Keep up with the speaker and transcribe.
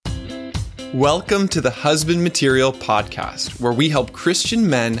Welcome to the Husband Material Podcast, where we help Christian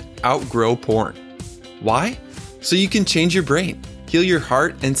men outgrow porn. Why? So you can change your brain, heal your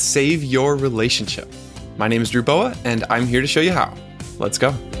heart, and save your relationship. My name is Drew Boa, and I'm here to show you how. Let's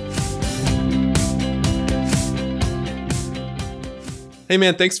go. Hey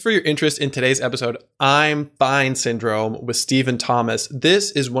man, thanks for your interest in today's episode. I'm Fine Syndrome with Stephen Thomas.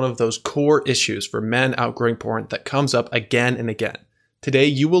 This is one of those core issues for men outgrowing porn that comes up again and again. Today,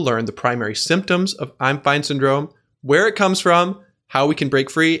 you will learn the primary symptoms of I'm Fine Syndrome, where it comes from, how we can break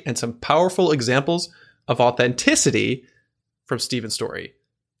free, and some powerful examples of authenticity from Stephen's story.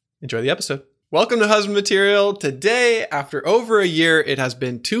 Enjoy the episode. Welcome to Husband Material. Today, after over a year, it has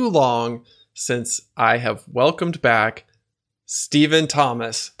been too long since I have welcomed back Stephen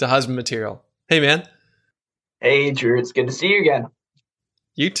Thomas to Husband Material. Hey, man. Hey, Drew. It's good to see you again.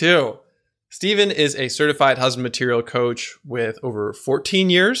 You too. Stephen is a certified husband material coach with over 14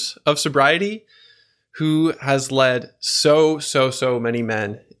 years of sobriety who has led so many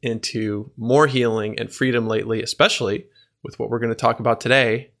men into more healing and freedom lately, especially with what we're going to talk about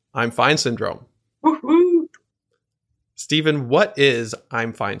today, I'm Fine Syndrome. Woo-hoo. Stephen, what is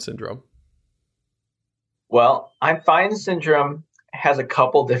I'm Fine Syndrome? Well, I'm Fine Syndrome has a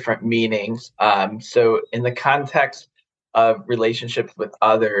couple different meanings. So in the context of relationships with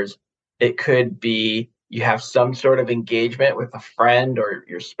others, it could be you have some sort of engagement with a friend or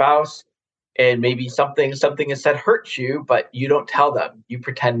your spouse, and maybe something is said hurts you, but you don't tell them. You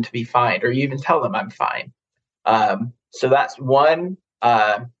pretend to be fine, or you even tell them I'm fine. So that's one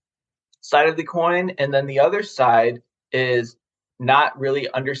side of the coin. And then the other side is not really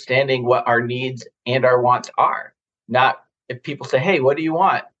understanding what our needs and our wants are. Not if people say, hey, what do you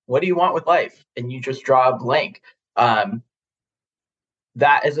want? What do you want with life? And you just draw a blank. That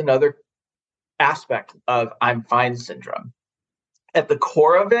is another aspect of I'm Fine Syndrome. At the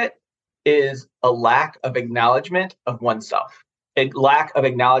core of it is a lack of acknowledgement of oneself, a lack of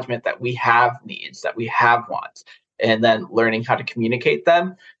acknowledgement that we have needs, that we have wants, and then learning how to communicate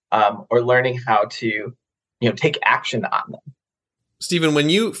them, or learning how to, take action on them. Stephen, when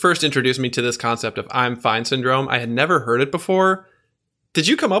you first introduced me to this concept of I'm Fine Syndrome, I had never heard it before. Did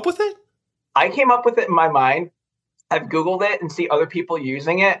you come up with it? I came up with it in my mind. I've Googled it and see other people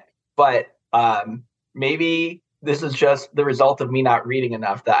using it, but maybe this is just the result of me not reading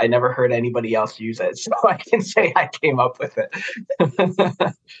enough that I never heard anybody else use it. So I can say I came up with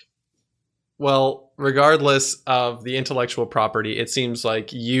it. Well, regardless of the intellectual property, it seems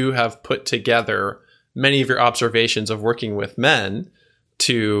like you have put together many of your observations of working with men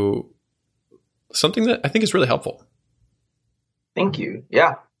to something that I think is really helpful. Thank you.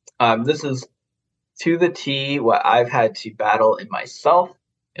 Yeah. This is to the T what I've had to battle in myself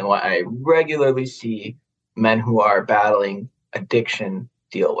and what I regularly see men who are battling addiction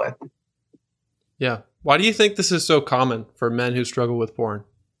deal with. Yeah. Why do you think this is so common for men who struggle with porn?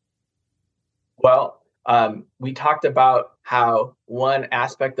 Well, we talked about how one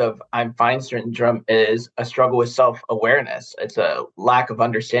aspect of I'm Fine Syndrome is a struggle with self-awareness. It's a lack of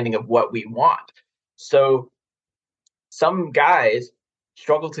understanding of what we want. So some guys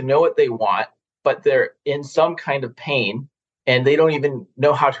struggle to know what they want, but they're in some kind of pain and they don't even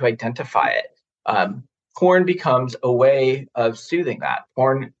know how to identify it. Porn becomes a way of soothing that.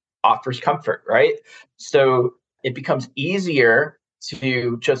 Porn offers comfort, right? So it becomes easier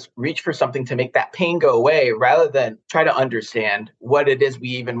to just reach for something to make that pain go away rather than try to understand what it is we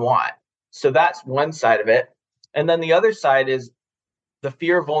even want. So that's one side of it. And then the other side is the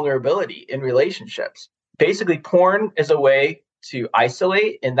fear of vulnerability in relationships. Basically, porn is a way to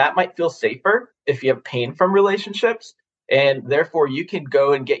isolate, and that might feel safer if you have pain from relationships. And therefore, you can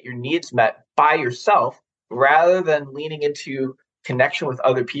go and get your needs met by yourself rather than leaning into connection with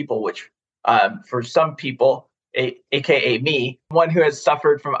other people, which for some people, AKA me, one who has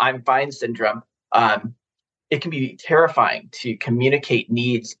suffered from I'm Fine Syndrome, it can be terrifying to communicate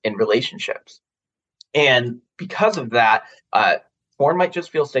needs in relationships. And because of that, porn might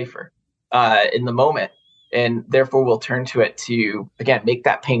just feel safer in the moment. And therefore, we'll turn to it to, again, make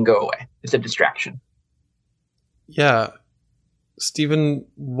that pain go away. It's a distraction. Yeah. Stephen,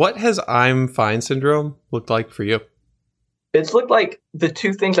 what has I'm Fine Syndrome looked like for you? It's looked like the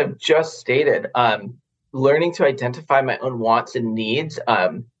two things I've just stated. Learning to identify my own wants and needs.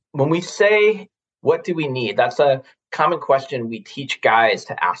 When we say, what do we need? That's a common question we teach guys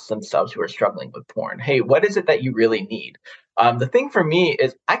to ask themselves who are struggling with porn. Hey, what is it that you really need? The thing for me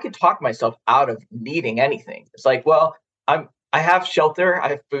is I could talk myself out of needing anything. It's like, well, I have shelter, I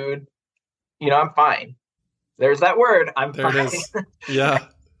have food, I'm fine. There's that word, I'm there fine. It is. Yeah.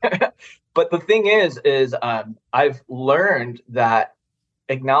 But the thing is I've learned that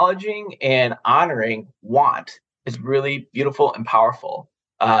acknowledging and honoring want is really beautiful and powerful.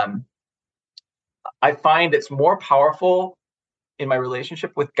 Um, I find it's more powerful in my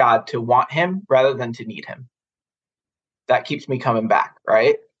relationship with God to want Him rather than to need Him. That keeps me coming back,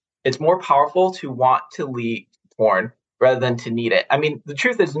 right? It's more powerful to want to leave porn rather than to need it. I mean, the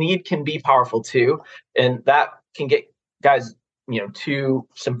truth is, need can be powerful too, and that can get guys, to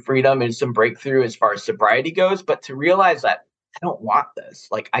some freedom and some breakthrough as far as sobriety goes. But to realize that I don't want this,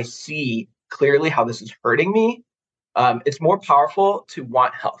 like I see clearly how this is hurting me. It's more powerful to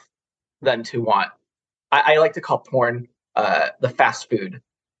want health than to want. I like to call porn the fast food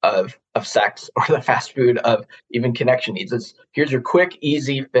of sex, or the fast food of even connection needs. It's here's your quick,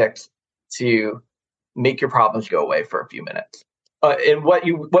 easy fix to make your problems go away for a few minutes. And what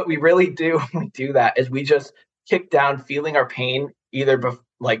we really do when we do that is we just kick down feeling our pain. Either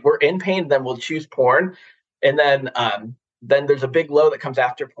like we're in pain, then we'll choose porn, and then there's a big low that comes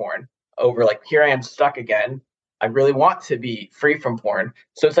after porn. Over like, here I am stuck again. I really want to be free from porn.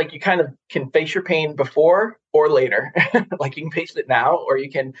 So it's like you kind of can face your pain before or later. Like you can face it now, or you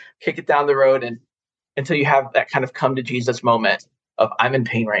can kick it down the road and until you have that kind of come to Jesus moment of I'm in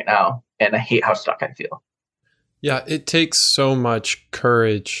pain right now and I hate how stuck I feel. Yeah, it takes so much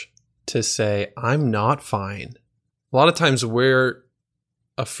courage to say, I'm not fine. A lot of times we're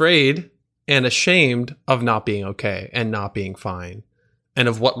afraid and ashamed of not being okay and not being fine, and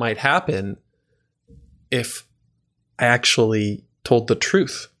of what might happen if I actually told the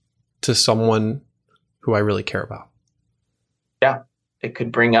truth to someone who I really care about. Yeah, it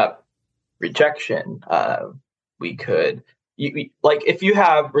could bring up rejection. Like if you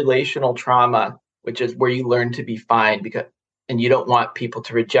have relational trauma, which is where you learn to be fine and you don't want people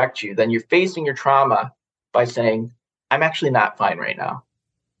to reject you, then you're facing your trauma by saying, I'm actually not fine right now.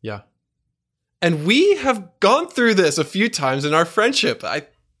 Yeah. And we have gone through this a few times in our friendship. I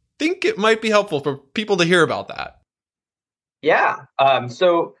think it might be helpful for people to hear about that. Yeah.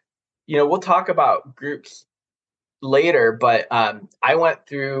 So, we'll talk about groups later, but I went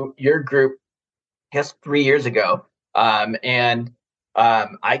through your group, I guess 3 years ago. And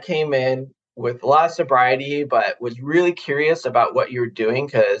I came in with a lot of sobriety, but was really curious about what you were doing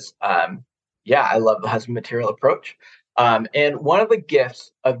because, I love the husband material approach. And one of the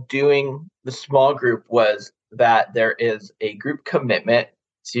gifts of doing the small group was that there is a group commitment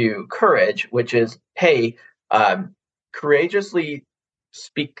to courage, which is, hey, courageously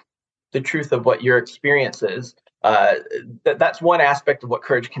speak the truth of what your experience is. That's one aspect of what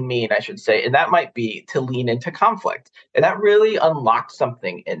courage can mean, I should say. And that might be to lean into conflict. And that really unlocked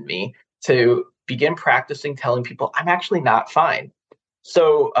something in me to begin practicing telling people I'm actually not fine.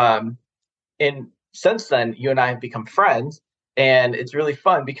 So, and since then, you and I have become friends. And it's really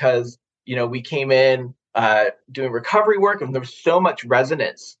fun because, we came in doing recovery work and there was so much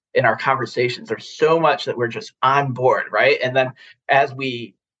resonance in our conversations. There's so much that we're just on board, right? And then as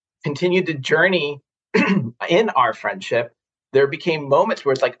we continued the journey in our friendship, there became moments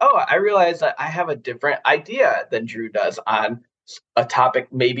where it's like, oh, I realize that I have a different idea than Drew does on a topic,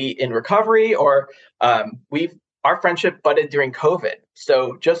 maybe in recovery, or our friendship budded during COVID.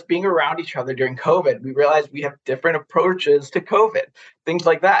 So just being around each other during COVID, we realized we have different approaches to COVID, things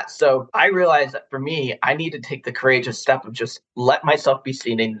like that. So I realized that for me, I need to take the courageous step of just let myself be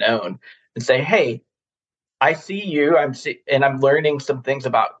seen and known and say, hey, I see you, and I'm learning some things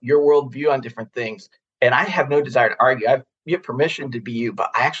about your worldview on different things. And I have no desire to argue. You have permission to be you, but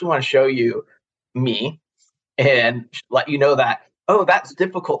I actually want to show you me and let you know that, oh, that's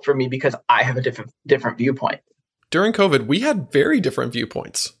difficult for me because I have a different viewpoint. During COVID, we had very different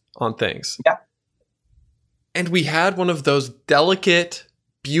viewpoints on things. Yeah. And we had one of those delicate,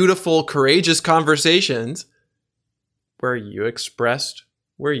 beautiful, courageous conversations where you expressed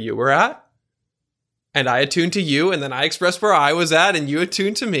where you were at, and I attuned to you, and then I expressed where I was at, and you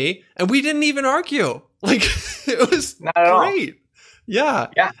attuned to me, and we didn't even argue. Like, it was great. Yeah.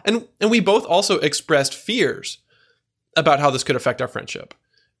 Yeah. And we both also expressed fears about how this could affect our friendship.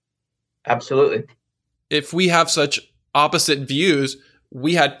 Absolutely. If we have such opposite views,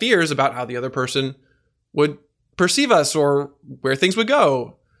 we had fears about how the other person would perceive us or where things would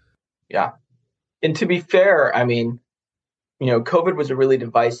go. Yeah. And to be fair, I mean, COVID was a really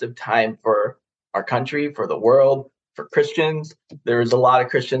divisive time for our country, for the world, for Christians. There was a lot of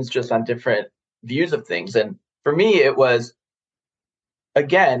Christians just on different views of things. And for me, it was,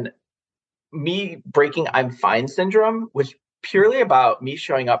 again, me breaking I'm fine syndrome was purely about me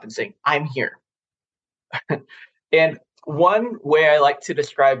showing up and saying, I'm here. And one way I like to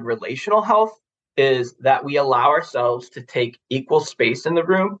describe relational health is that we allow ourselves to take equal space in the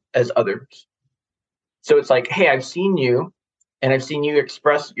room as others. So it's like, hey, I've seen you. and I've seen you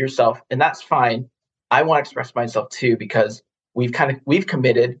express yourself, and that's fine. I want to express myself too because we've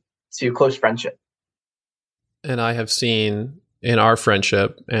committed to close friendship. And I have seen in our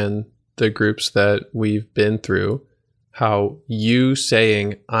friendship and the groups that we've been through how you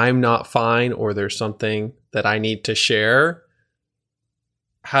saying I'm not fine or there's something that I need to share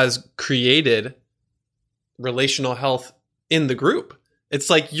has created relational health in the group. It's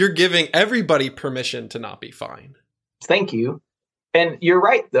like you're giving everybody permission to not be fine. Thank you. And you're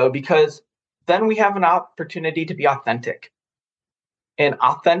right, though, because then we have an opportunity to be authentic. And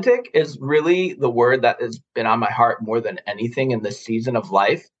authentic is really the word that has been on my heart more than anything in this season of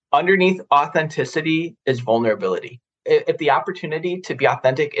life. Underneath authenticity is vulnerability. If the opportunity to be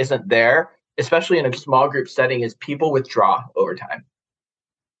authentic isn't there, especially in a small group setting, is people withdraw over time.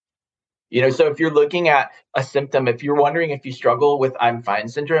 So if you're looking at a symptom, if you're wondering if you struggle with I'm fine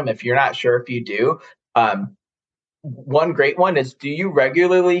syndrome, if you're not sure if you do, one great one is, do you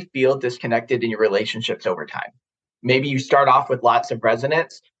regularly feel disconnected in your relationships over time? Maybe you start off with lots of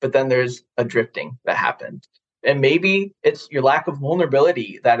resonance, but then there's a drifting that happens. And maybe it's your lack of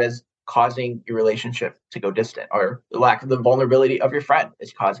vulnerability that is causing your relationship to go distant, or the lack of the vulnerability of your friend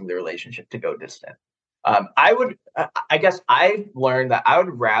is causing the relationship to go distant. I guess I've learned that I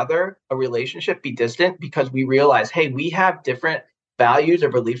would rather a relationship be distant because we realize, hey, we have different values or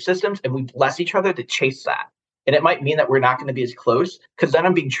belief systems and we bless each other to chase that. And it might mean that we're not going to be as close because then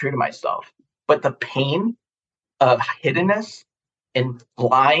I'm being true to myself. But the pain of hiddenness and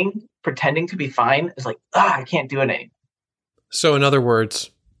lying, pretending to be fine is like, I can't do it anymore. So in other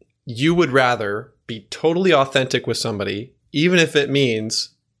words, you would rather be totally authentic with somebody, even if it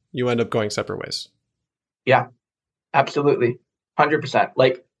means you end up going separate ways. Yeah, absolutely. 100%.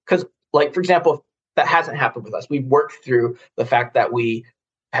 Because for example, that hasn't happened with us. We've worked through the fact that we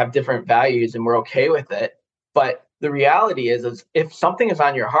have different values and we're okay with it. But the reality is if something is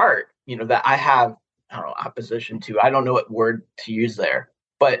on your heart, that I have, opposition to, I don't know what word to use there,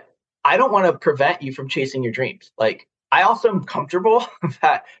 but I don't want to prevent you from chasing your dreams. I also am comfortable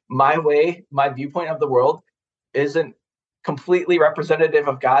that my way, my viewpoint of the world isn't completely representative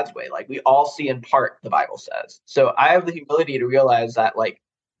of God's way. We all see in part, the Bible says. So I have the humility to realize that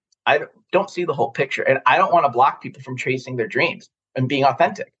I don't see the whole picture, and I don't want to block people from chasing their dreams and being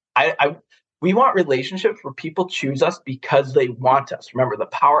authentic. We want relationships where people choose us because they want us. Remember the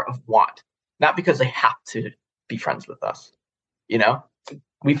power of want, not because they have to be friends with us.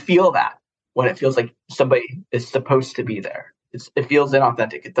 We feel that when it feels like somebody is supposed to be there. It feels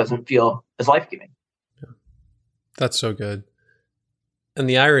inauthentic. It doesn't feel as life-giving. Yeah. That's so good. And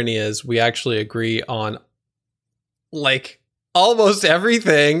the irony is we actually agree on almost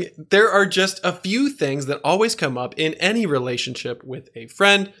everything. There are just a few things that always come up in any relationship with a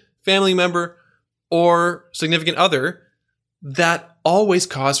friend, family member, or significant other that always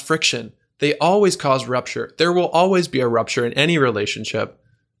cause friction. They always cause rupture. There will always be a rupture in any relationship.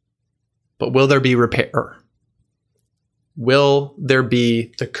 But will there be repair? Will there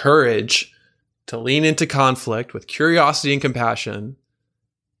be the courage to lean into conflict with curiosity and compassion?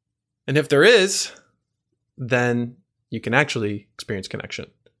 And if there is, then you can actually experience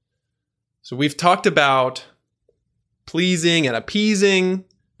connection. So we've talked about pleasing and appeasing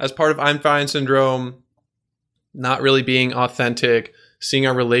as part of I'm fine syndrome, not really being authentic, seeing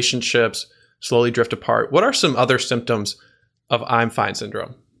our relationships slowly drift apart. What are some other symptoms of I'm fine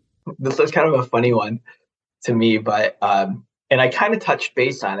syndrome? This is kind of a funny one to me, but and I kind of touched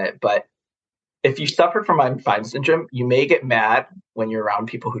base on it, but if you suffer from I'm fine syndrome, you may get mad when you're around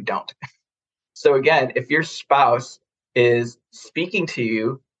people who don't. So again, if your spouse is speaking to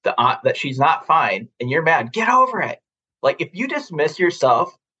you that she's not fine and you're mad, get over it. If you dismiss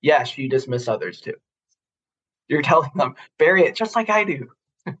yourself, yes, you dismiss others too. You're telling them, bury it just like I do.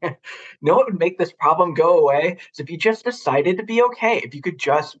 Know what would make this problem go away? So if you just decided to be okay, if you could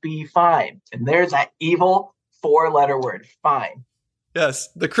just be fine. And there's that evil 4-letter word, fine. Yes,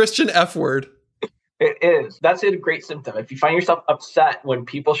 the Christian F word. It is. That's a great symptom. If you find yourself upset when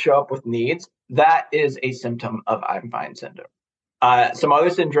people show up with needs, that is a symptom of I'm fine syndrome. Some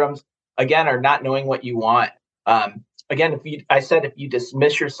other syndromes, again, are not knowing what you want. Again, if you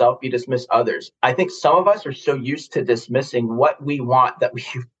dismiss yourself, you dismiss others. I think some of us are so used to dismissing what we want that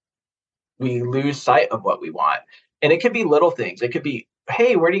we lose sight of what we want. And it could be little things. It could be,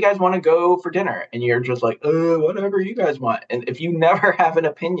 hey, where do you guys want to go for dinner? And you're just like, whatever you guys want. And if you never have an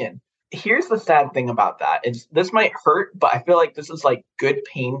opinion, here's the sad thing about that. This might hurt, but I feel like this is good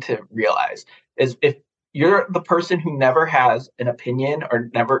pain to realize, is if you're the person who never has an opinion or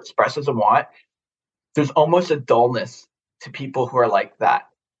never expresses a want, there's almost a dullness to people who are like that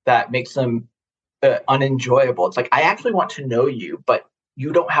makes them unenjoyable. It's like, I actually want to know you, but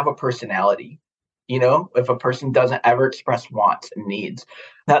you don't have a personality. If a person doesn't ever express wants and needs,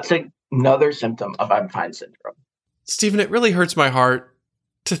 that's another symptom of I'm fine syndrome. Stephen, it really hurts my heart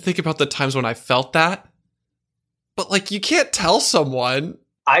to think about the times when I felt that. But like, you can't tell someone.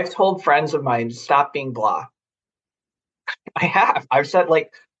 I've told friends of mine, stop being blah. I have. I've said,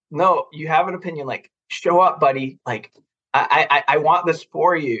 like, no, you have an opinion, like, show up, buddy. Like, I want this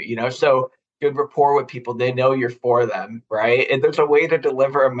for you, so good rapport with people. They know you're for them, right? And there's a way to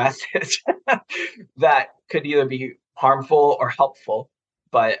deliver a message that could either be harmful or helpful.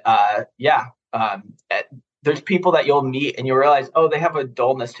 But there's people that you'll meet and you'll realize, oh, they have a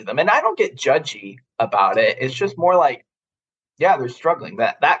dullness to them. And I don't get judgy about it. It's just more like, yeah, they're struggling.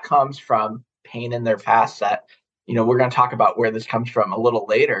 That comes from pain in their past that, we're going to talk about where this comes from a little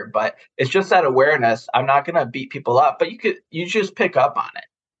later, but it's just that awareness. I'm not going to beat people up, but you just pick up on it.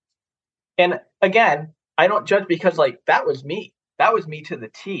 And again, I don't judge because like, that was me. That was me to the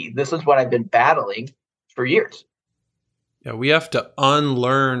T. This is what I've been battling for years. Yeah, we have to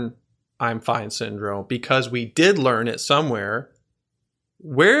unlearn I'm fine syndrome because we did learn it somewhere.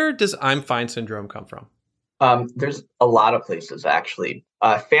 Where does I'm fine syndrome come from? There's a lot of places, actually.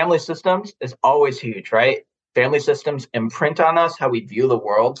 Family systems is always huge, right? Family systems imprint on us how we view the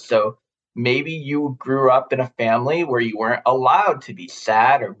world. So maybe you grew up in a family where you weren't allowed to be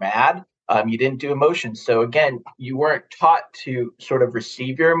sad or mad. You didn't do emotions. So again, you weren't taught to sort of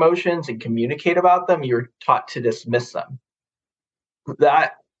receive your emotions and communicate about them. You were taught to dismiss them.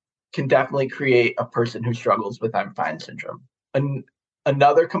 That can definitely create a person who struggles with I'm fine syndrome.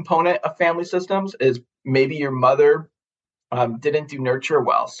 Another component of family systems is maybe your mother didn't do nurture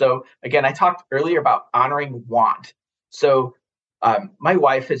well. So again, I talked earlier about honoring want. So my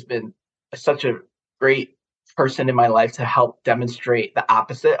wife has been such a great person in my life to help demonstrate the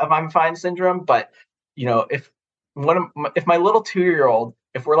opposite of I'm fine syndrome. But if my little 2-year-old,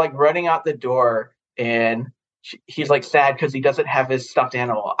 if we're like running out the door and he's like sad because he doesn't have his stuffed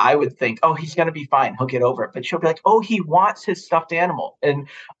animal, I would think, oh, he's going to be fine. He'll get over it. But she'll be like, oh, he wants his stuffed animal. And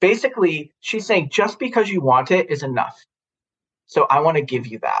basically she's saying, just because you want it is enough. So I want to give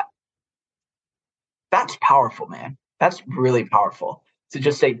you that. That's powerful, man. That's really powerful to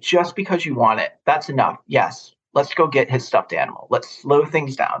just say, just because you want it, that's enough. Yes, let's go get his stuffed animal. Let's slow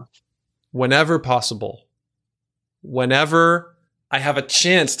things down. Whenever possible, whenever I have a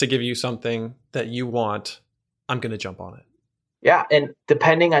chance to give you something that you want, I'm going to jump on it. Yeah. And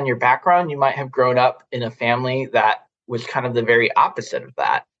depending on your background, you might have grown up in a family that was kind of the very opposite of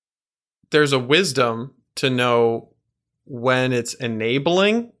that. There's a wisdom to know when it's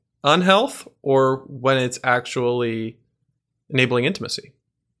enabling unhealth or when it's actually enabling intimacy.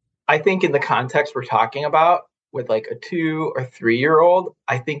 I think in the context we're talking about with like a 2 or 3-year-old,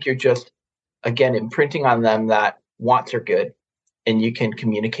 I think you're just, again, imprinting on them that wants are good and you can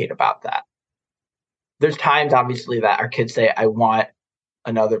communicate about that. There's times, obviously, that our kids say, I want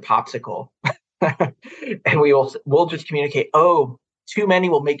another popsicle. And we'll just communicate, oh, too many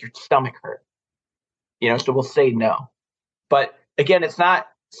will make your stomach hurt. So we'll say no. But again, it's not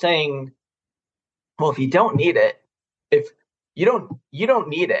saying, well, if you don't need it, if you don't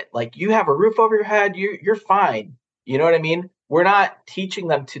need it, like you have a roof over your head, you're fine. You know what I mean? We're not teaching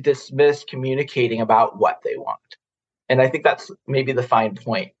them to dismiss communicating about what they want. And I think that's maybe the fine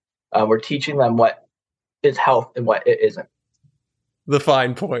point. We're teaching them what is health and what it isn't. The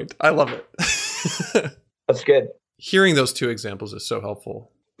fine point. I love it. That's good. Hearing those two examples is so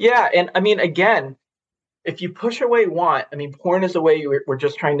helpful. Yeah. And I mean, again, if you push away want, porn is a way we're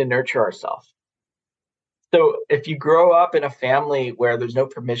just trying to nurture ourselves. So if you grow up in a family where there's no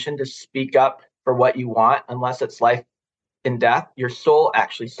permission to speak up for what you want, unless it's life and death, your soul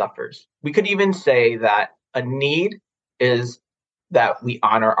actually suffers. We could even say that a need is that we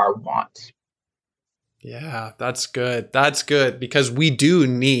honor our wants. Yeah, that's good. That's good because we do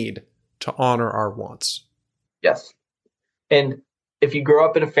need to honor our wants. Yes. And if you grow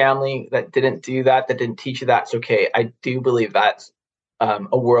up in a family that didn't do that didn't teach you that's okay, I do believe that's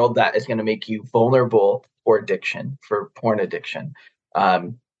a world that is going to make you vulnerable for addiction, for porn addiction.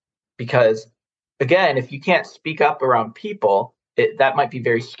 Because, again, if you can't speak up around people, that might be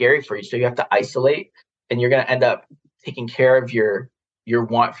very scary for you. So you have to isolate, and you're going to end up taking care of your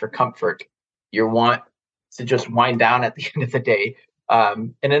want for comfort, your want to just wind down at the end of the day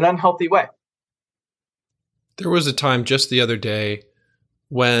in an unhealthy way. There was a time just the other day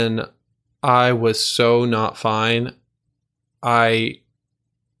when I was so not fine, I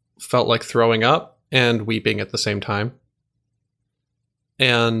felt like throwing up and weeping at the same time.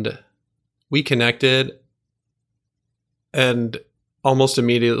 And we connected, and almost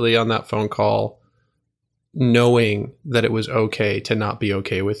immediately on that phone call, knowing that it was okay to not be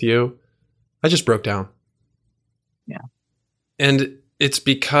okay with you, I just broke down. Yeah. And it's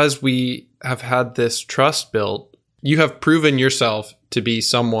because we have had this trust built. You have proven yourself to be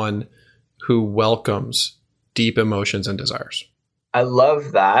someone who welcomes deep emotions and desires. I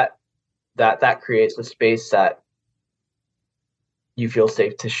love that creates a space that you feel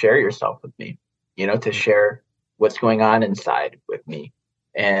safe to share yourself with me, to share what's going on inside with me.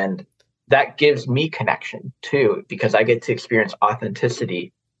 And that gives me connection too, because I get to experience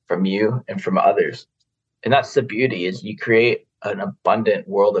authenticity from you and from others. And that's the beauty, is you create an abundant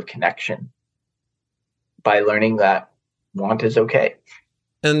world of connection by learning that want is okay.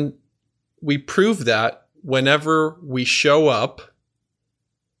 And we prove that whenever we show up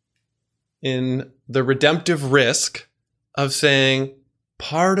in the redemptive risk of saying,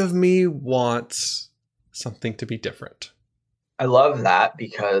 part of me wants something to be different. I love that,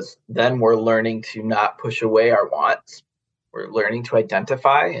 because then we're learning to not push away our wants. We're learning to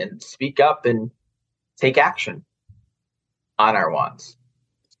identify and speak up and take action on our wants.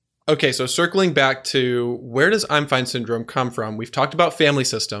 Okay, so circling back to, where does I'm fine syndrome come from? We've talked about family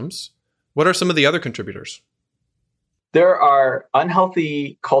systems. What are some of the other contributors? There are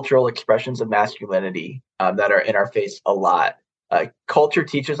unhealthy cultural expressions of masculinity that are in our face a lot. Culture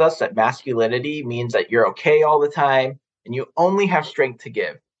teaches us that masculinity means that you're okay all the time and you only have strength to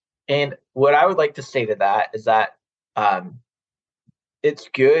give. And what I would like to say to that is that it's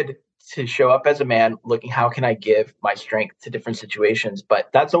good to show up as a man looking, how can I give my strength to different situations? But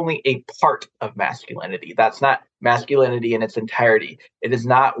that's only a part of masculinity. That's not masculinity in its entirety. It is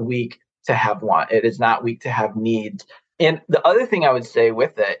not weak to have want. It is not weak to have needs. And the other thing I would say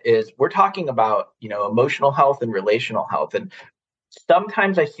with it is, we're talking about, emotional health and relational health. And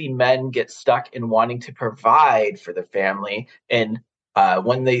sometimes I see men get stuck in wanting to provide for the family. And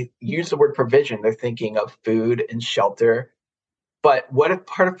when they use the word provision, they're thinking of food and shelter. But what if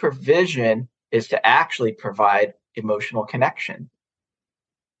part of provision is to actually provide emotional connection?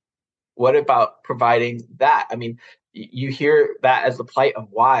 What about providing that? I mean, you hear that as the plight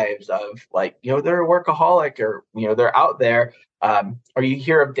of wives, of like, they're a workaholic, or, they're out there. Or you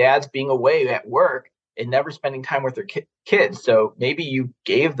hear of dads being away at work and never spending time with their kids. So maybe you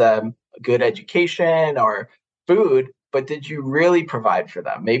gave them a good education or food, but did you really provide for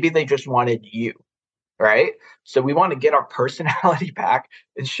them? Maybe they just wanted you, right? So we want to get our personality back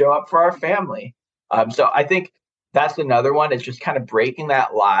and show up for our family. So I think that's another one. It's just kind of breaking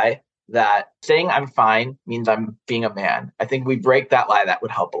that lie that saying I'm fine means I'm being a man. I think we break that lie. That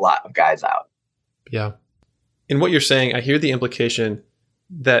would help a lot of guys out. Yeah. In what you're saying, I hear the implication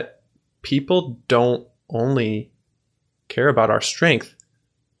that people don't only care about our strength.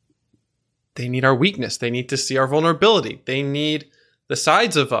 They need our weakness. They need to see our vulnerability. They need the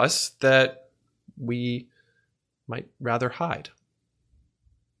sides of us that we might rather hide.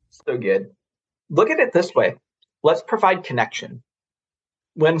 So good. Look at it this way. Let's provide connection.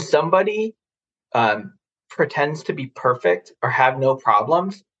 When somebody pretends to be perfect or have no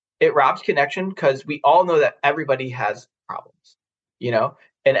problems, it robs connection, because we all know that everybody has problems, and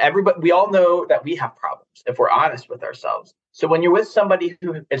we all know that we have problems if we're honest with ourselves. So when you're with somebody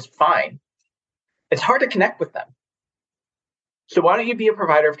who is fine, it's hard to connect with them. So why don't you be a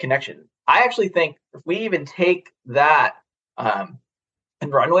provider of connection? I actually think if we even take that and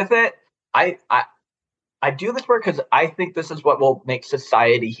run with it, I do this work because I think this is what will make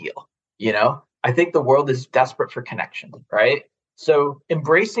society heal. I think the world is desperate for connection, right? So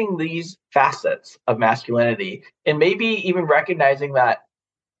embracing these facets of masculinity, and maybe even recognizing that,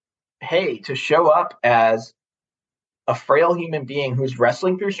 hey, to show up as a frail human being who's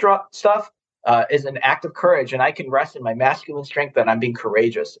wrestling through stuff is an act of courage. And I can rest in my masculine strength that I'm being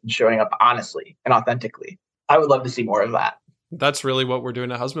courageous and showing up honestly and authentically. I would love to see more of that. That's really what we're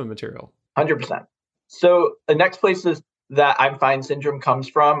doing at Husband Material. 100%. So the next places that I'm fine syndrome comes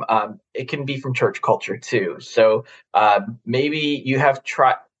from, it can be from church culture too. So maybe you have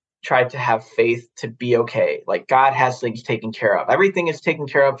tried to have faith to be okay. Like, God has things taken care of. Everything is taken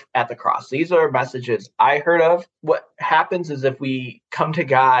care of at the cross. These are messages I heard of. What happens is, if we come to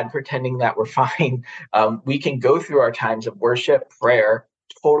God pretending that we're fine, we can go through our times of worship, prayer,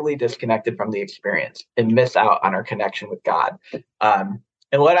 totally disconnected from the experience and miss out on our connection with God.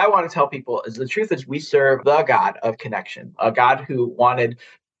 And what I want to tell people is, the truth is, we serve the God of connection, a God who wanted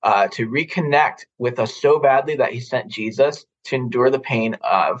to reconnect with us so badly that he sent Jesus to endure the pain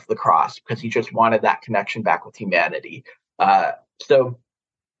of the cross, because he just wanted that connection back with humanity. So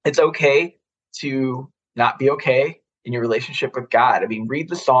it's okay to not be okay in your relationship with God. I mean, read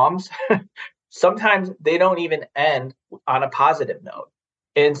the Psalms. Sometimes they don't even end on a positive note.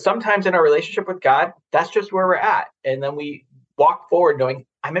 And sometimes in our relationship with God, that's just where we're at. And then we walk forward knowing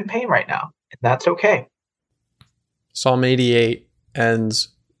I'm in pain right now, and that's okay. Psalm 88 ends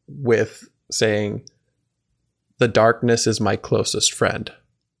with saying, "The darkness is my closest friend."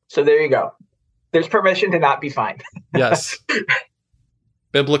 So there you go. There's permission to not be fine. Yes.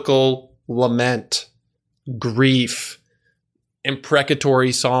 Biblical lament, grief,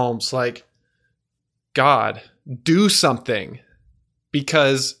 imprecatory psalms, like, God, do something,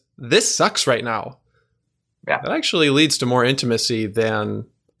 because this sucks right now. Yeah. That actually leads to more intimacy than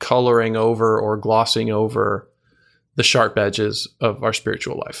coloring over or glossing over the sharp edges of our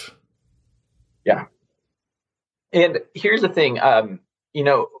spiritual life. Yeah. And here's the thing,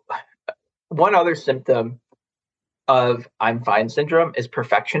 one other symptom of I'm fine syndrome is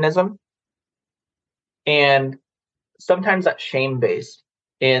perfectionism. And sometimes that's shame based.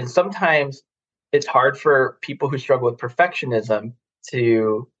 And sometimes it's hard for people who struggle with perfectionism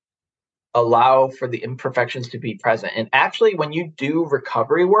to allow for the imperfections to be present. And actually, when you do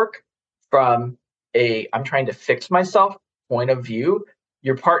recovery work from I'm trying to fix myself point of view,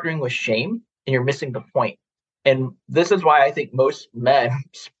 you're partnering with shame and you're missing the point. And this is why I think most men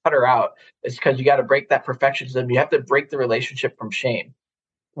sputter out, is because you got to break that perfectionism. You have to break the relationship from shame.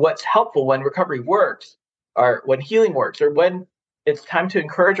 What's helpful when recovery works, or when healing works, or when it's time to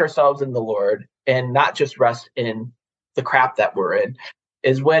encourage ourselves in the Lord and not just rest in the crap that we're in,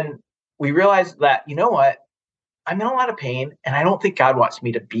 is when we realize that, you know what, I'm in a lot of pain and I don't think God wants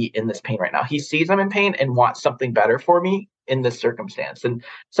me to be in this pain right now. He sees I'm in pain and wants something better for me in this circumstance. And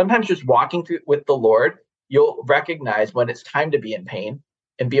sometimes just walking through with the Lord, you'll recognize when it's time to be in pain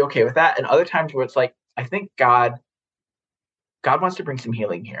and be okay with that. And other times where it's like, I think God wants to bring some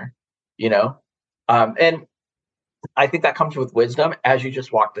healing here, and I think that comes with wisdom as you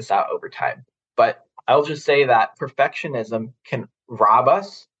just walk this out over time. But I'll just say that perfectionism can rob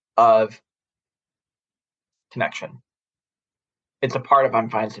us of connection. It's a part of I'm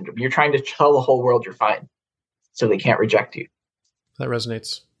fine syndrome. You're trying to tell the whole world you're fine so they can't reject you. That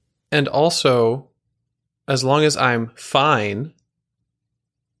resonates. And also, as long as I'm fine,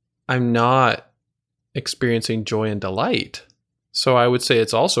 I'm not experiencing joy and delight. So I would say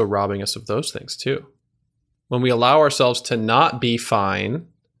it's also robbing us of those things too. When we allow ourselves to not be fine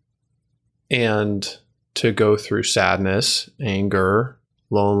and to go through sadness, anger,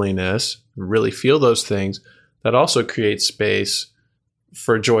 loneliness, really feel those things, that also creates space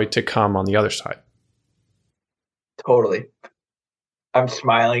for joy to come on the other side. Totally. I'm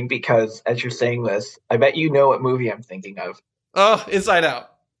smiling because as you're saying this, I bet you know what movie I'm thinking of. Oh, Inside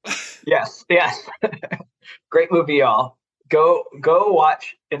Out. Yes. Great movie, y'all. Go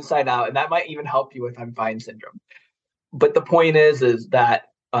watch Inside Out, and that might even help you with I'm fine syndrome. But the point is that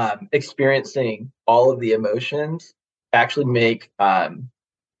experiencing all of the emotions actually make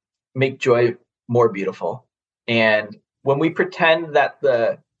joy more beautiful. And when we pretend that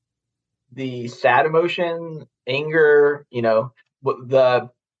the sad emotion, anger, the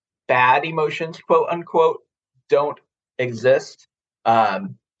bad emotions, quote unquote, don't exist,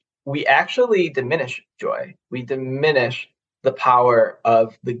 we actually diminish joy. We diminish the power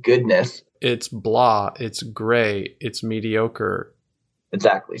of the goodness. It's blah, it's gray, it's mediocre.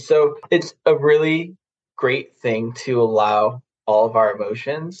 Exactly. So it's a really great thing to allow all of our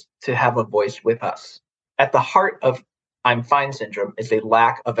emotions to have a voice with us. At the heart of I'm fine syndrome is a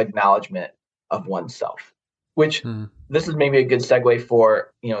lack of acknowledgement of oneself, which this is maybe a good segue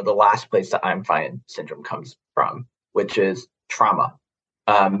for, the last place that I'm fine syndrome comes from, which is trauma.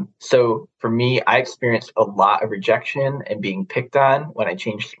 So for me, I experienced a lot of rejection and being picked on when I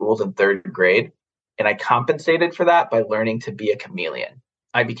changed schools in third grade. And I compensated for that by learning to be a chameleon.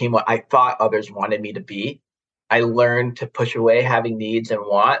 I became what I thought others wanted me to be. I learned to push away having needs and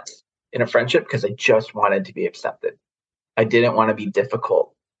wants in a friendship because I just wanted to be accepted. I didn't want to be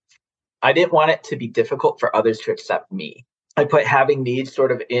difficult. I didn't want it to be difficult for others to accept me. I put having needs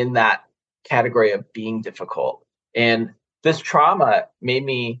sort of in that category of being difficult. And this trauma made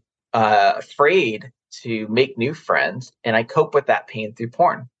me afraid to make new friends, and I cope with that pain through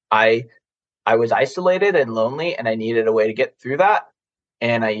porn. I was isolated and lonely, and I needed a way to get through that.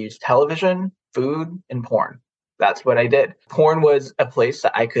 And I used television, food, and porn. That's what I did. Porn was a place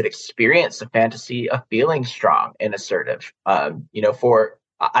that I could experience the fantasy of feeling strong and assertive.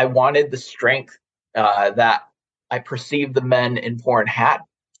 I wanted the strength that I perceived the men in porn had.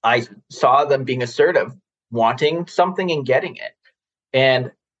 I saw them being assertive, wanting something and getting it.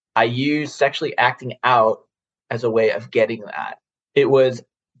 And I used sexually acting out as a way of getting that. It was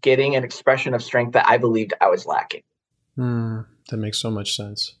getting an expression of strength that I believed I was lacking. That makes so much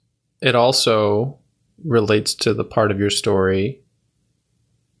sense. It also relates to the part of your story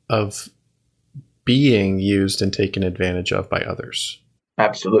of being used and taken advantage of by others.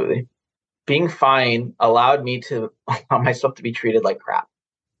 Absolutely. Being fine allowed me to allow myself to be treated like crap.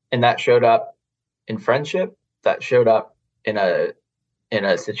 And that showed up in friendship. That showed up in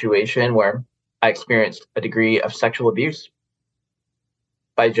a situation where I experienced a degree of sexual abuse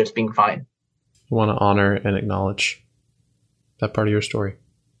by just being fine. I want to honor and acknowledge that part of your story.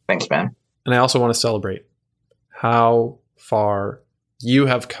 Thanks, man. And I also want to celebrate how far you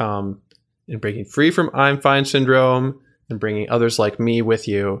have come in breaking free from I'm fine syndrome and bringing others like me with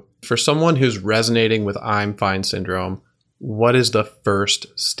you. For someone who's resonating with I'm fine syndrome, what is the first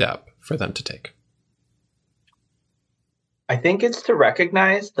step for them to take? I think it's to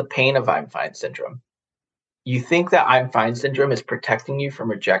recognize the pain of I'm fine syndrome. You think that I'm fine syndrome is protecting you from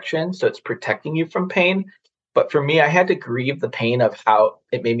rejection, so it's protecting you from pain. But for me, I had to grieve the pain of how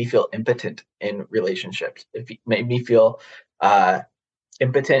it made me feel impotent in relationships. It made me feel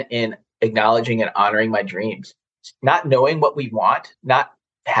impotent in acknowledging and honoring my dreams. Not knowing what we want, not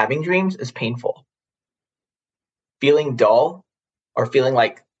having dreams is painful. Feeling dull or feeling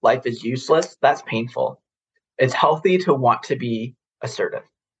like life is useless, that's painful. It's healthy to want to be assertive.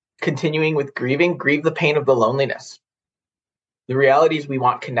 Continuing with grieving, grieve the pain of the loneliness. The reality is we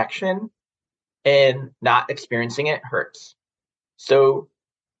want connection, and not experiencing it hurts. So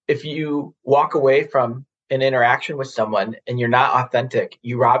if you walk away from an interaction with someone and you're not authentic,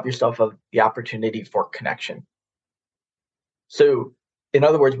 you rob yourself of the opportunity for connection. So in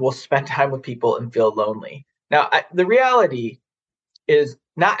other words, we'll spend time with people and feel lonely. Now, the reality is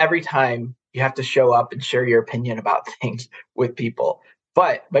not every time you have to show up and share your opinion about things with people.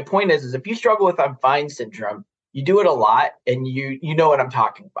 But my point is if you struggle with I'm fine syndrome, you do it a lot and you know what I'm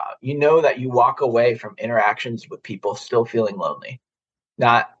talking about. You know that you walk away from interactions with people still feeling lonely,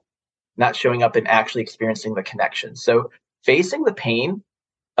 not showing up and actually experiencing the connection. So facing the pain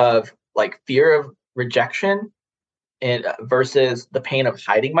of like fear of rejection and versus the pain of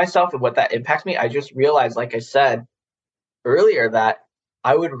hiding myself and what that impacts me, I just realized, like I said earlier, that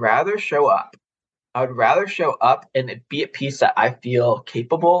I would rather show up. I would rather show up and be at peace that I feel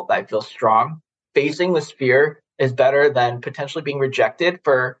capable, that I feel strong. Facing this fear is better than potentially being rejected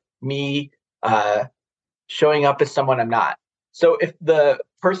for me showing up as someone I'm not. So if the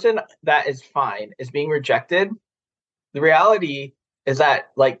person that is fine is being rejected, the reality is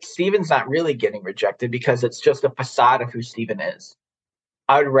that like Steven's not really getting rejected because it's just a facade of who Steven is.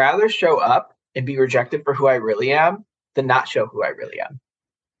 I would rather show up and be rejected for who I really am than not show who I really am.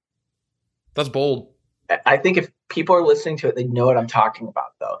 That's bold. I think if people are listening to it, they know what I'm talking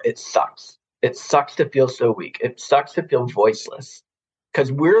about, though. It sucks. It sucks to feel so weak. It sucks to feel voiceless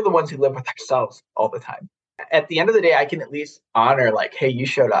because we're the ones who live with ourselves all the time. At the end of the day, I can at least honor like, hey, you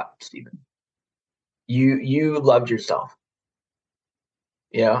showed up, Steven. You loved yourself.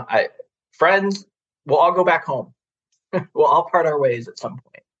 You know, friends, we'll all go back home. We'll all part our ways at some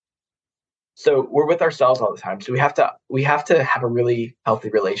point. So we're with ourselves all the time. So we have to have a really healthy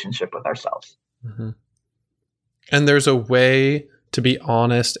relationship with ourselves. Mm-hmm. And there's a way to be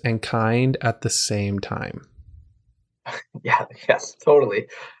honest and kind at the same time. Yes, totally.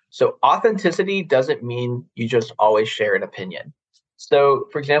 So authenticity doesn't mean you just always share an opinion. So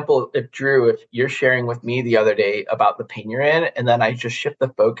for example, if you're sharing with me the other day about the pain you're in, and then I just shift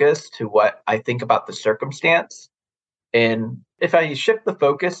the focus to what I think about the circumstance. And if I shift the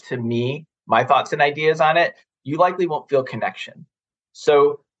focus to me, my thoughts and ideas on it, you likely won't feel connection.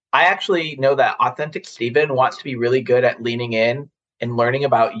 So I actually know that authentic Steven wants to be really good at leaning in and learning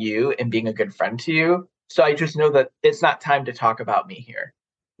about you and being a good friend to you. So I just know that it's not time to talk about me here.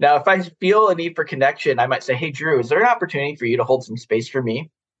 Now, if I feel a need for connection, I might say, hey, Drew, is there an opportunity for you to hold some space for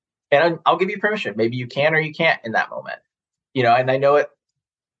me? And I'll give you permission. Maybe you can or you can't in that moment. You know, and I know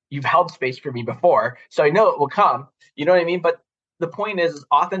you've held space for me before, so I know it will come. You know what I mean? But the point is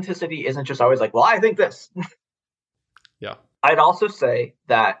authenticity isn't just always like, well, I think this. Yeah. I'd also say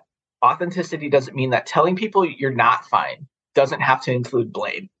that authenticity doesn't mean that telling people you're not fine doesn't have to include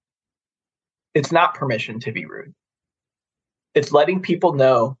blame. It's not permission to be rude. It's letting people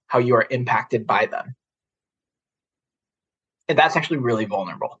know how you are impacted by them. And that's actually really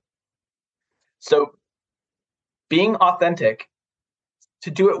vulnerable. So being authentic,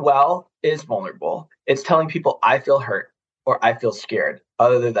 to do it well, is vulnerable. It's telling people I feel hurt or I feel scared,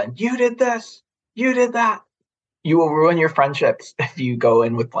 other than you did this, you did that. You will ruin your friendships if you go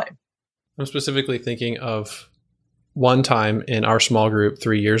in with blame. I'm specifically thinking of one time in our small group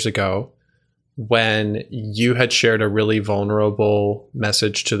 3 years ago when you had shared a really vulnerable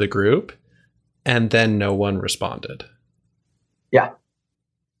message to the group and then no one responded. Yeah.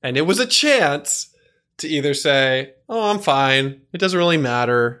 And it was a chance to either say, oh, I'm fine, it doesn't really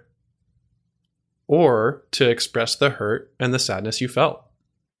matter, or to express the hurt and the sadness you felt.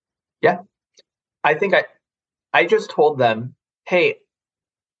 Yeah. I think I just told them, hey,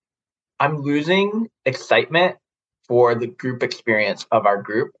 I'm losing excitement for the group experience of our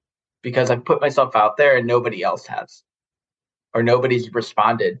group because I've put myself out there and nobody else has, or nobody's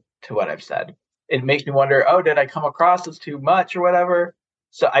responded to what I've said. It makes me wonder, oh, did I come across as too much or whatever?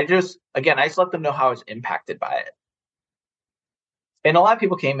 So I just let them know how I was impacted by it. And a lot of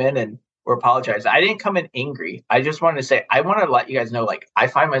people came in and were apologizing. I didn't come in angry. I just wanted to say, I want to let you guys know, like, I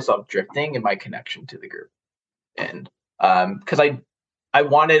find myself drifting in my connection to the group. And because I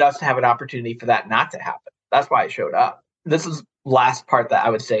wanted us to have an opportunity for that not to happen. That's why I showed up. This is last part that I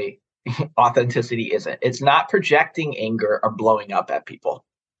would say authenticity isn't. It's not projecting anger or blowing up at people.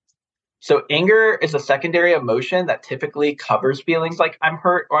 So anger is a secondary emotion that typically covers feelings like I'm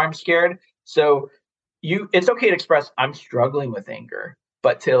hurt or I'm scared. So it's okay to express I'm struggling with anger,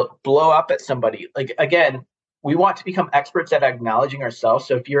 but to blow up at somebody, like, again, we want to become experts at acknowledging ourselves.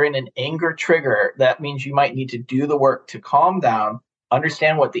 So if you're in an anger trigger, that means you might need to do the work to calm down,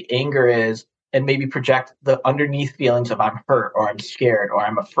 understand what the anger is, and maybe project the underneath feelings of I'm hurt or I'm scared or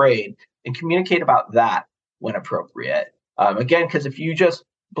I'm afraid, and communicate about that when appropriate. Again, because if you just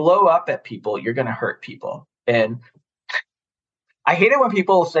blow up at people, you're going to hurt people. And I hate it when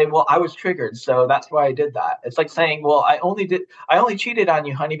people say, well, I was triggered, so that's why I did that. It's like saying, well, I only cheated on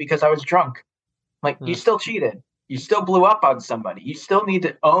you, honey, because I was drunk. Like, you still cheated. You still blew up on somebody. You still need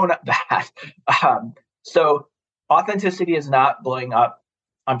to own that. So authenticity is not blowing up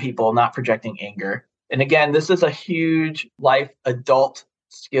on people, not projecting anger. And again, this is a huge life adult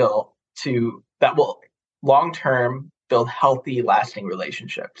skill that will long-term build healthy, lasting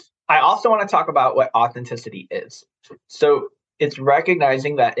relationships. I also want to talk about what authenticity is. So it's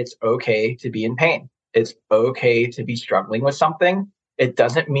recognizing that it's okay to be in pain. It's okay to be struggling with something. It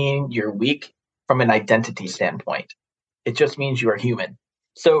doesn't mean you're weak from an identity standpoint. It just means you are human.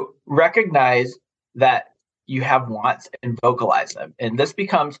 So recognize that you have wants and vocalize them. And this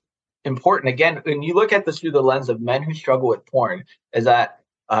becomes important. Again, when you look at this through the lens of men who struggle with porn, is that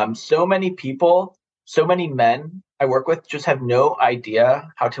so many people, so many men I work with just have no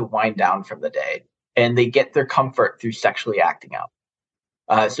idea how to wind down from the day. And they get their comfort through sexually acting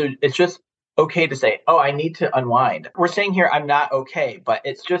out. So it's just okay to say, oh, I need to unwind. We're saying here, I'm not okay, but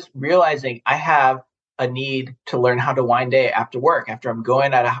it's just realizing I have a need to learn how to wind down after work, after I'm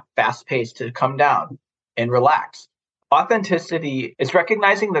going at a fast pace, to come down and relax. Authenticity is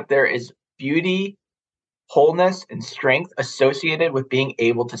recognizing that there is beauty, wholeness, and strength associated with being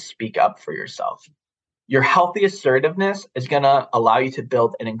able to speak up for yourself. Your healthy assertiveness is going to allow you to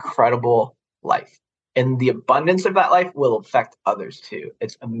build an incredible life. And the abundance of that life will affect others too.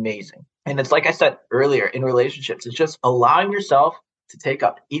 It's amazing. And it's like I said earlier, in relationships, it's just allowing yourself to take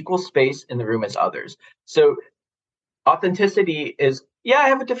up equal space in the room as others. So authenticity is, yeah, I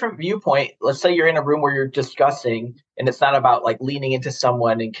have a different viewpoint. Let's say you're in a room where you're discussing, and it's not about like leaning into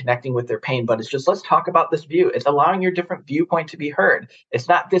someone and connecting with their pain, but it's just, let's talk about this view. It's allowing your different viewpoint to be heard. It's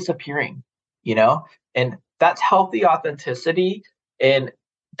not disappearing, and that's healthy authenticity. And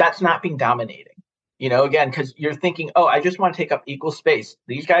that's not being dominating. Again, because you're thinking, oh, I just want to take up equal space.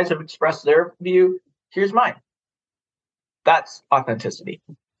 These guys have expressed their view. Here's mine. That's authenticity.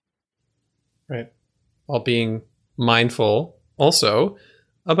 Right. While being mindful also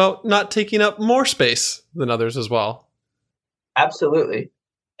about not taking up more space than others as well. Absolutely.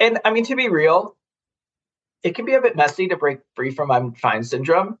 And I mean, to be real, it can be a bit messy to break free from I'm fine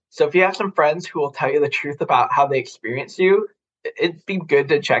syndrome. So if you have some friends who will tell you the truth about how they experience you, it'd be good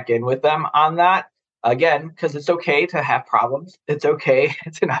to check in with them on that. Again, because it's okay to have problems. It's okay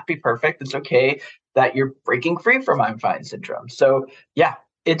to not be perfect. It's okay that you're breaking free from I'm fine syndrome. So yeah,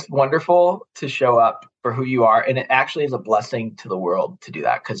 it's wonderful to show up for who you are. And it actually is a blessing to the world to do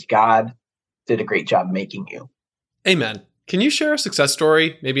that, because God did a great job making you. Amen. Can you share a success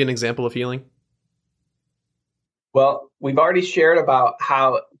story, maybe an example of healing? Well, we've already shared about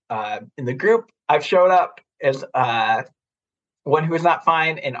how in the group I've showed up as one who is not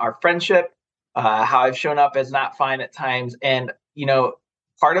fine in our friendship, how I've shown up as not fine at times. And,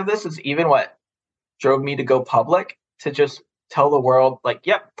 part of this is even what drove me to go public, to just tell the world, like,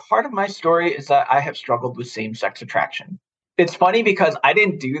 yep, part of my story is that I have struggled with same-sex attraction. It's funny because I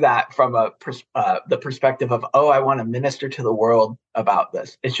didn't do that from the perspective of, oh, I want to minister to the world about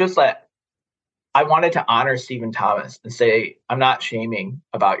this. It's just that I wanted to honor Stephen Thomas and say, I'm not shaming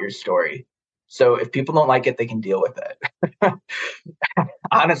about your story. So if people don't like it, they can deal with it.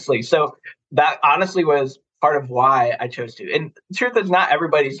 Honestly. So that honestly was part of why I chose to. And the truth is, not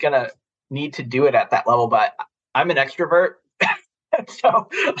everybody's going to need to do it at that level, but I'm an extrovert. So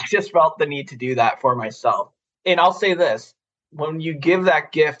I just felt the need to do that for myself. And I'll say this, when you give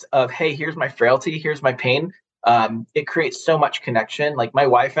that gift of, hey, here's my frailty, here's my pain, it creates so much connection. Like my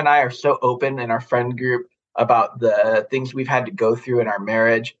wife and I are so open in our friend group about the things we've had to go through in our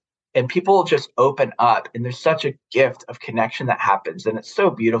marriage. And people just open up, and there's such a gift of connection that happens. And it's so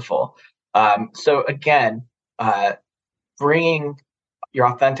beautiful. So again, bringing your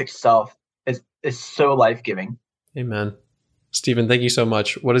authentic self is so life-giving. Amen. Stephen, thank you so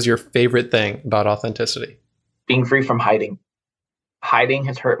much. What is your favorite thing about authenticity? Being free from hiding. Hiding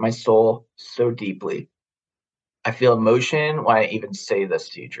has hurt my soul so deeply. I feel emotion when I even say this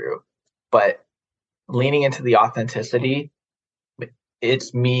to you, Drew. But leaning into the authenticity,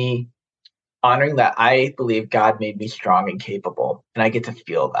 it's me honoring that I believe God made me strong and capable, and I get to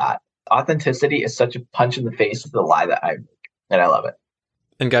feel that. Authenticity is such a punch in the face of the lie that I love it.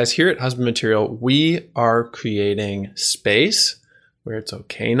 And guys, here at Husband Material, we are creating space where it's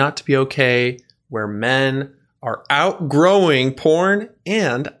okay not to be okay, where men are outgrowing porn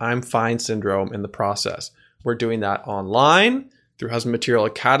and I'm fine syndrome in the process. We're doing that online through Husband Material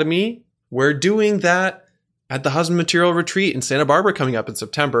Academy. We're doing that at the Husband Material Retreat in Santa Barbara coming up in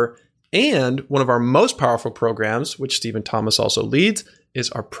September. And one of our most powerful programs, which Stephen Thomas also leads, is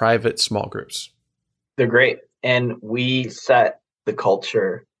our private small groups. They're great. And we set the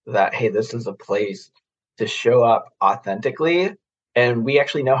culture that, hey, this is a place to show up authentically. And we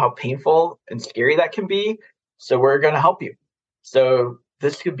actually know how painful and scary that can be. So we're going to help you. So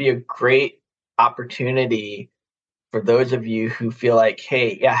this could be a great opportunity for those of you who feel like,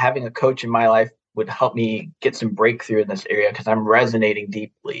 hey, yeah, having a coach in my life would help me get some breakthrough in this area because I'm resonating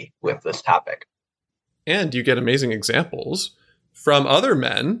deeply with this topic. And you get amazing examples from other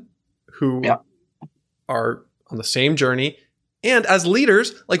men who are on the same journey. And as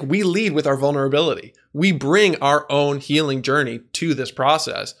leaders, like we lead with our vulnerability. We bring our own healing journey to this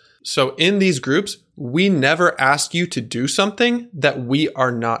process. So in these groups, we never ask you to do something that we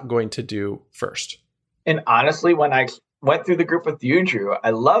are not going to do first. And honestly, when I went through the group with you, Drew,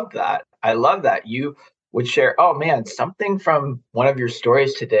 I love that. I love that you would share, oh man, something from one of your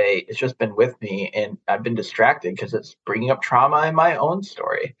stories today has just been with me and I've been distracted because it's bringing up trauma in my own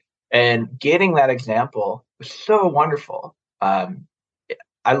story. And getting that example was so wonderful. I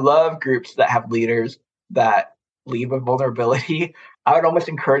love groups that have leaders that lead with vulnerability. I would almost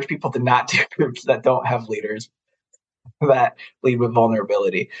encourage people to not do groups that don't have leaders that lead with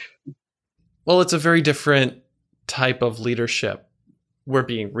vulnerability. Well, it's a very different type of leadership. We're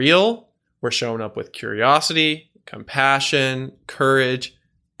being real. We're showing up with curiosity, compassion, courage,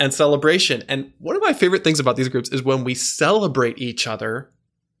 and celebration. And one of my favorite things about these groups is when we celebrate each other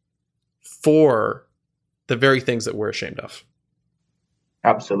for the very things that we're ashamed of.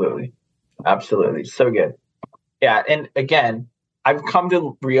 Absolutely. Absolutely. So good. Yeah. And again, I've come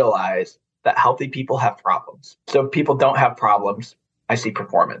to realize that healthy people have problems. So if people don't have problems, I see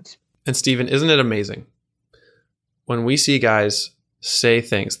performance. And Stephen, isn't it amazing when we see guys say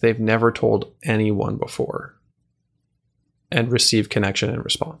things they've never told anyone before and receive connection and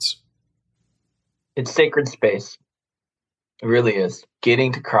response? It's sacred space. It really is.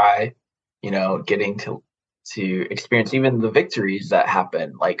 Getting to cry, getting to experience even the victories that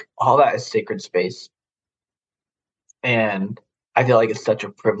happen, like all that is sacred space. And I feel like it's such a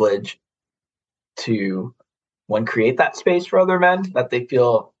privilege to, one, create that space for other men that they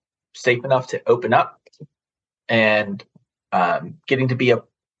feel safe enough to open up, and getting to be a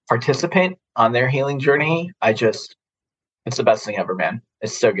participant on their healing journey. It's the best thing ever, man.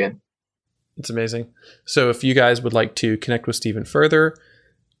 It's so good. It's amazing. So if you guys would like to connect with Stephen further,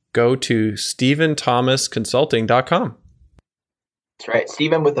 go to StephenThomasConsulting.com. That's right.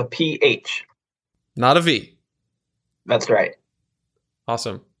 Stephen with a PH. Not a V. That's right.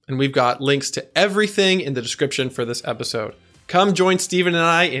 Awesome. And we've got links to everything in the description for this episode. Come join Stephen and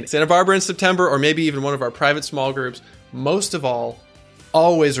I in Santa Barbara in September, or maybe even one of our private small groups. Most of all,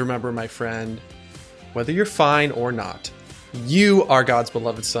 always remember, my friend, whether you're fine or not, you are God's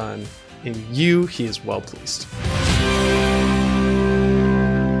beloved son. In you, he is well pleased.